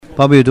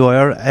Bobby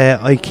O'Dwyer,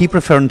 I keep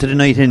referring to the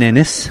night in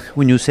Ennis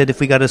when you said if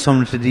we got a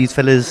summon to these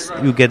fellas,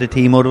 you get a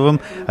team out of them,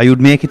 or you'd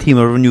make a team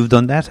out of them, and you've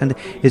done that, and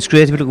it's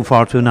great to be looking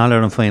forward to an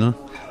All-Ireland final.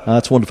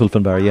 It's wonderful,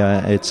 Finbar.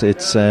 Yeah,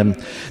 it's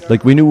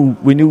like we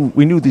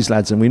knew these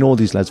lads, and we know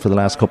these lads for the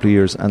last couple of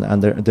years,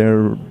 and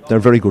they're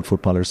very good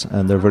footballers,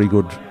 and they're very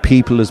good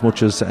people as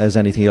much as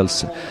anything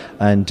else.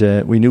 And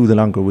we knew the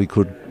longer we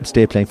could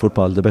stay playing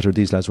football, the better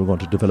these lads were going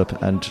to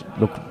develop. And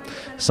look,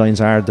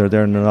 signs are they're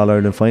there in an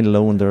All-Ireland final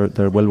now, and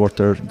they're well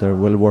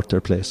worth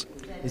their place.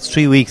 It's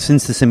 3 weeks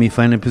since the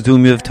semi-final. I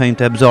presume you have time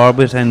to absorb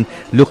it and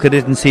look at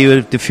it and see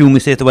if the few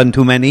mistakes there weren't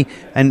too many,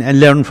 and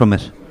learn from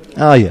it.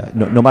 Yeah,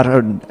 no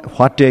matter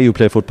what day you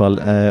play football,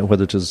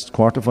 whether it is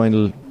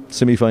quarter-final,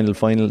 semi-final,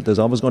 final, there's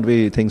always going to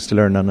be things to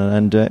learn on,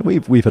 and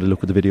we've had a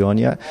look at the video on.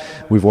 Yeah,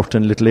 we've worked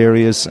in little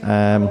areas.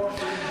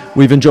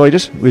 We've enjoyed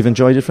it,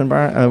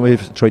 Finbar, and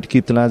we've tried to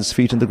keep the lads'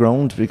 feet in the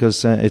ground,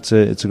 because it's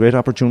a great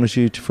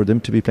opportunity for them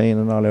to be playing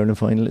an All-Ireland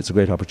final. It's a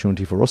great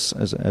opportunity for us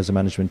as a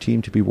management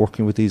team to be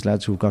working with these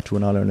lads who've got to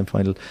an All-Ireland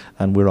final,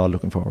 and we're all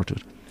looking forward to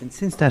it. And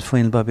since that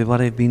final, Bobby,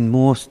 what I've been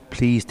most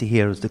pleased to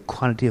hear is the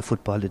quality of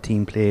football the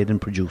team played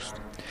and produced.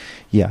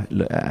 Yeah,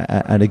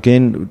 and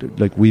again,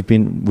 like, we've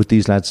been with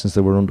these lads since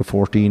they were under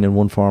 14 in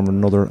one form or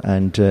another,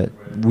 and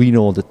we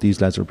know that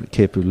these lads are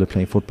capable of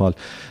playing football.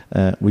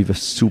 We've a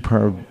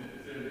superb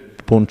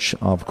bunch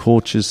of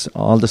coaches.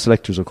 All the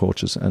selectors are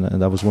coaches,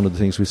 and that was one of the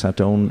things we sat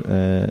down.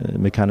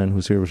 McCannon,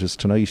 who's here with us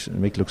tonight,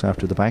 Mick looks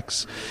after the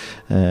backs,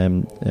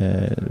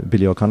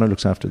 Billy O'Connor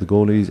looks after the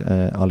goalies,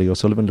 Ollie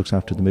O'Sullivan looks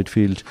after the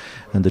midfield,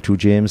 and the two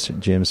James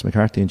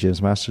McCarthy and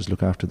James Masters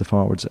look after the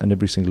forwards, and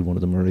every single one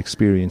of them are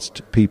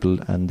experienced people,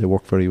 and they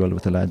work very well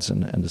with the lads,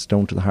 and it's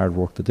down to the hard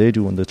work that they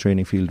do on the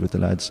training field with the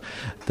lads.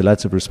 The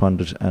lads have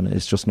responded, and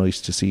it's just nice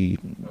to see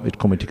it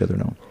coming together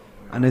now.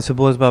 And I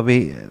suppose,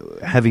 Bobby,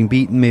 having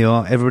beaten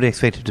Mayo, everybody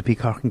expected to be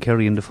Cork and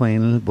Kerry in the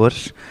final,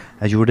 but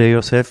as you were there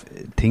yourself,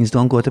 things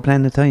don't go to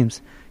plan at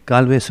times.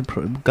 Galway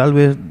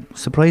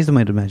surprised them,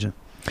 I'd imagine.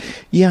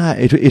 Yeah,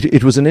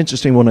 it was an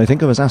interesting one. I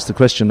think I was asked the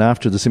question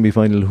after the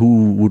semi-final,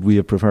 who would we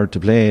have preferred to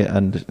play,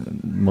 and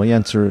my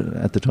answer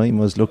at the time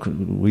was, look,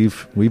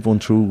 we've won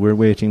through, we're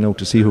waiting now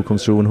to see who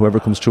comes through, and whoever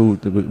comes through,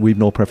 we've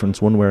no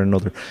preference one way or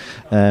another.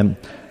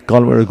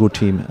 Galway are a good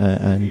team,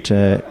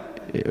 and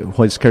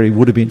whilst Kerry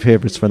would have been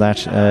favourites for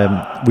that,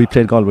 we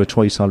played Galway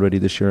twice already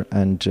this year,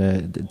 and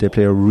they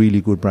play a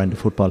really good brand of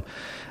football,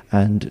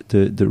 and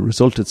the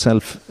result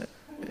itself,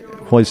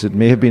 whilst it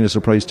may have been a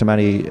surprise to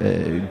many,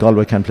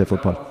 Galway can play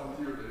football.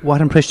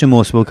 What impressed you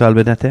most about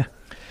Galway that day?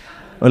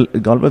 Well,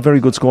 Galway have very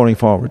good scoring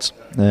forwards,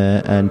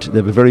 and they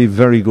have a very,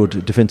 very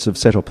good defensive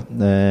setup.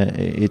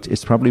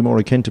 It's probably more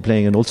akin to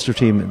playing an Ulster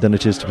team than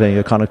it is to playing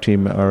a Connacht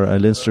team or a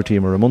Leinster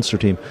team or a Munster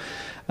team.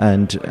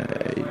 And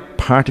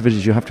part of it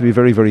is you have to be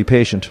very, very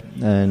patient,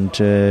 and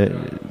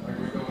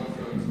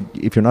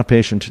if you're not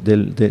patient,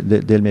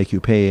 they'll make you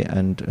pay.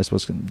 And I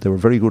suppose they were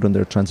very good on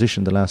their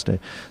transition the last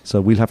day,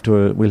 so we'll have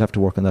to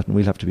work on that, and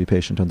we'll have to be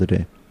patient on the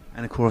day.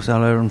 And of course,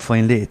 All-Ireland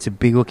final day, it's a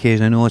big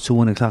occasion. I know it's a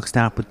 1 o'clock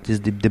start, but there's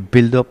the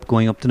build up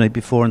going up the night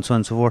before and so on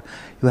and so forth.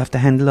 You have to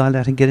handle all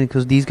that and get in,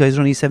 because these guys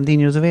are only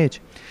 17 years of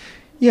age.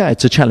 Yeah,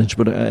 it's a challenge,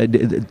 but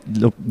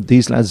look,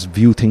 these lads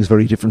view things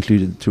very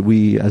differently to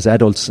we as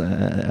adults.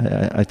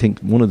 I think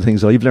one of the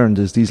things I've learned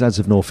is these lads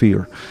have no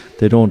fear.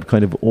 They don't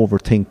kind of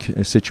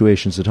overthink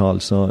situations at all.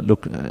 So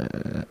look,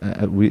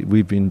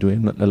 we've been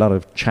doing a lot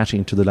of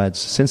chatting to the lads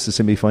since the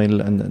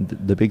semi-final, and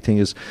the big thing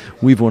is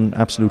we've won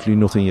absolutely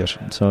nothing yet.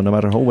 So no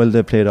matter how well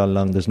they've played all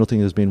along, there's nothing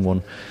has been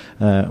won.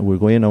 We're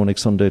going now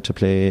next Sunday to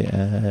play.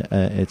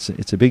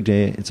 It's a big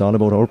day. It's all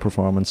about our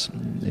performance.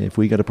 If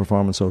we get a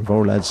performance out of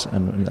our lads,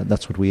 and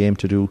that's what we aim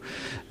to do,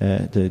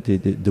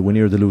 the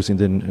winning or the losing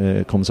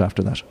then comes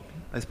after that.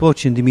 I spoke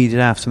to you in the immediate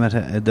aftermath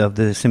of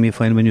the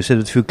semi-final when you said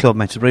it was a few club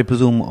matches, but I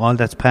presume all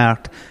that's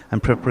part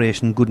and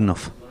preparation good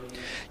enough.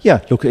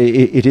 Yeah, look,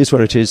 it is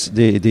what it is.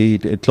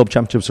 The club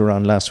championships were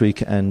on last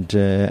week and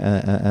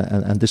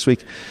this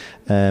week.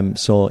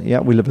 So yeah,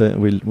 we'll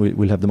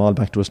have them all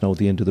back to us now at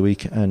the end of the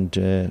week, and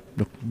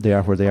look, they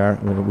are where they are.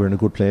 We're in a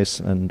good place,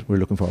 and we're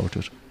looking forward to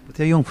it. But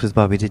they're young fellas,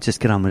 Bobby. They just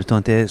get on with it,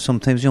 don't they?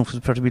 Sometimes young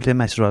fellas prefer to be playing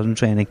matches rather than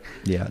training.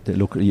 Yeah,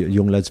 look,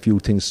 young lads view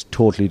things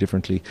totally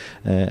differently.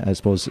 I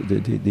suppose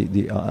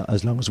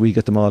as long as we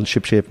get them all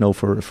ship-shape now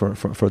for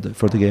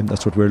the game,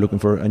 that's what we're looking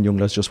for. And young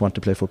lads just want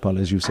to play football,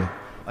 as you say.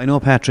 I know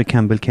Patrick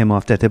Campbell came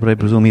off that day, but I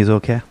presume he's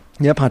okay.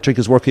 Yeah, Patrick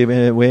is working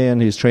away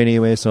and he's training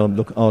away. So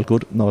look, all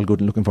good,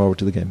 and looking forward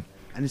to the game.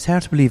 And it's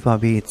hard to believe,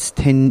 Bobby, it's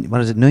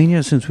 9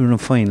 years since we were in a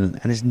final,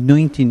 and it's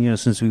 19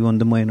 years since we won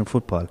the minor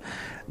football.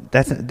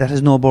 That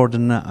is no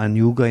burden on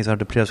you guys or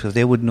the players, because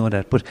they wouldn't know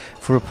that. But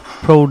for a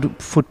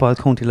proud football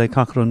county like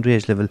Cork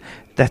underage level,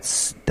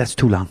 that's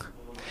too long.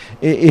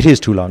 It is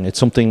too long. It's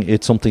something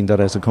that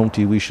as a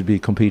county we should be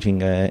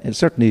competing.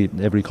 Certainly,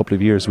 every couple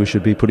of years we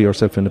should be putting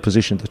ourselves in a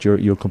position that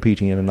you're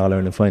competing in an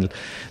All-Ireland final.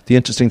 The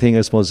interesting thing,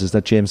 I suppose, is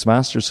that James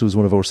Masters, who's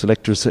one of our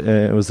selectors,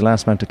 was the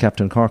last man to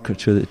captain Cork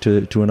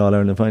to an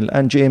All-Ireland final,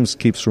 and James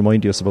keeps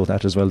reminding us about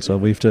that as well. So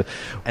we have to,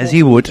 as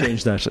he would,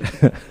 change that.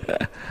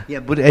 Yeah,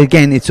 but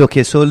again, it's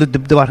okay. So the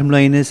bottom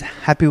line is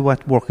happy with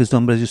what work is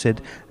done, but as you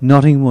said,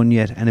 nothing won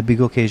yet, and a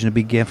big occasion, a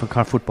big game for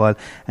Cork football.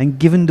 And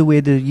given the way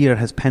the year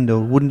has panned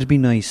out, wouldn't it be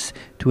nice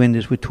to end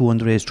it with 2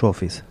 underage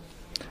trophies?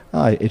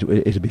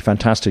 It'd be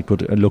fantastic,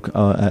 but look,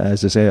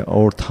 as I say,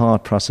 our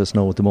thought process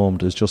now at the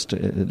moment is just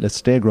let's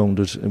stay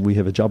grounded. We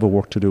have a job of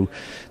work to do.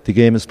 The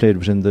game is played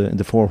within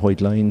the 4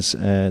 white lines.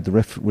 The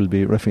ref will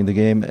be refereeing the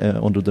game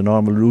under the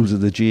normal rules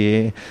of the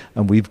GAA,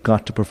 and we've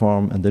got to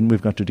perform, and then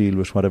we've got to deal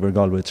with whatever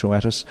Galway throw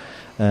at us.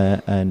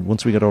 And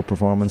once we get our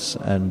performance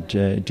and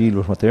deal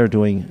with what they're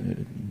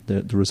doing,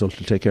 the result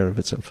will take care of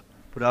itself.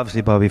 But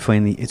obviously, Bobby,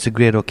 finally, it's a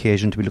great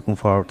occasion to be looking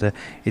forward to.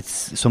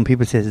 Some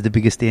people say it's the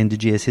biggest day in the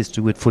GA's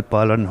history with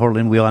football and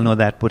hurling. We all know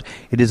that, but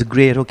it is a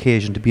great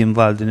occasion to be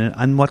involved in it.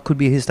 And what could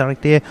be a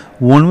historic day,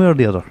 one way or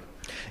the other?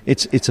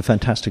 It's a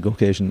fantastic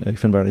occasion,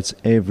 Finbar. It's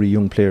every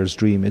young player's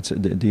dream. It's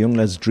the young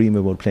lads dream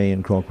about playing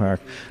in Croke Park.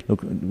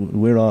 Look,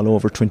 we're all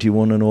over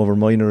 21 and over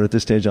minor at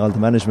this stage, all the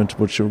management,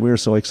 but sure, we're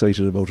so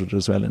excited about it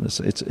as well, and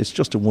it's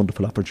just a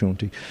wonderful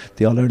opportunity.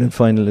 The All Ireland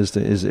final is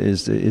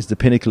the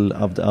pinnacle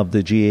of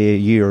the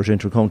GAA year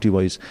inter-county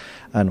wise,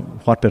 and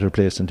what better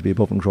place than to be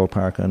above in Croke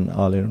Park on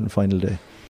All Ireland final day.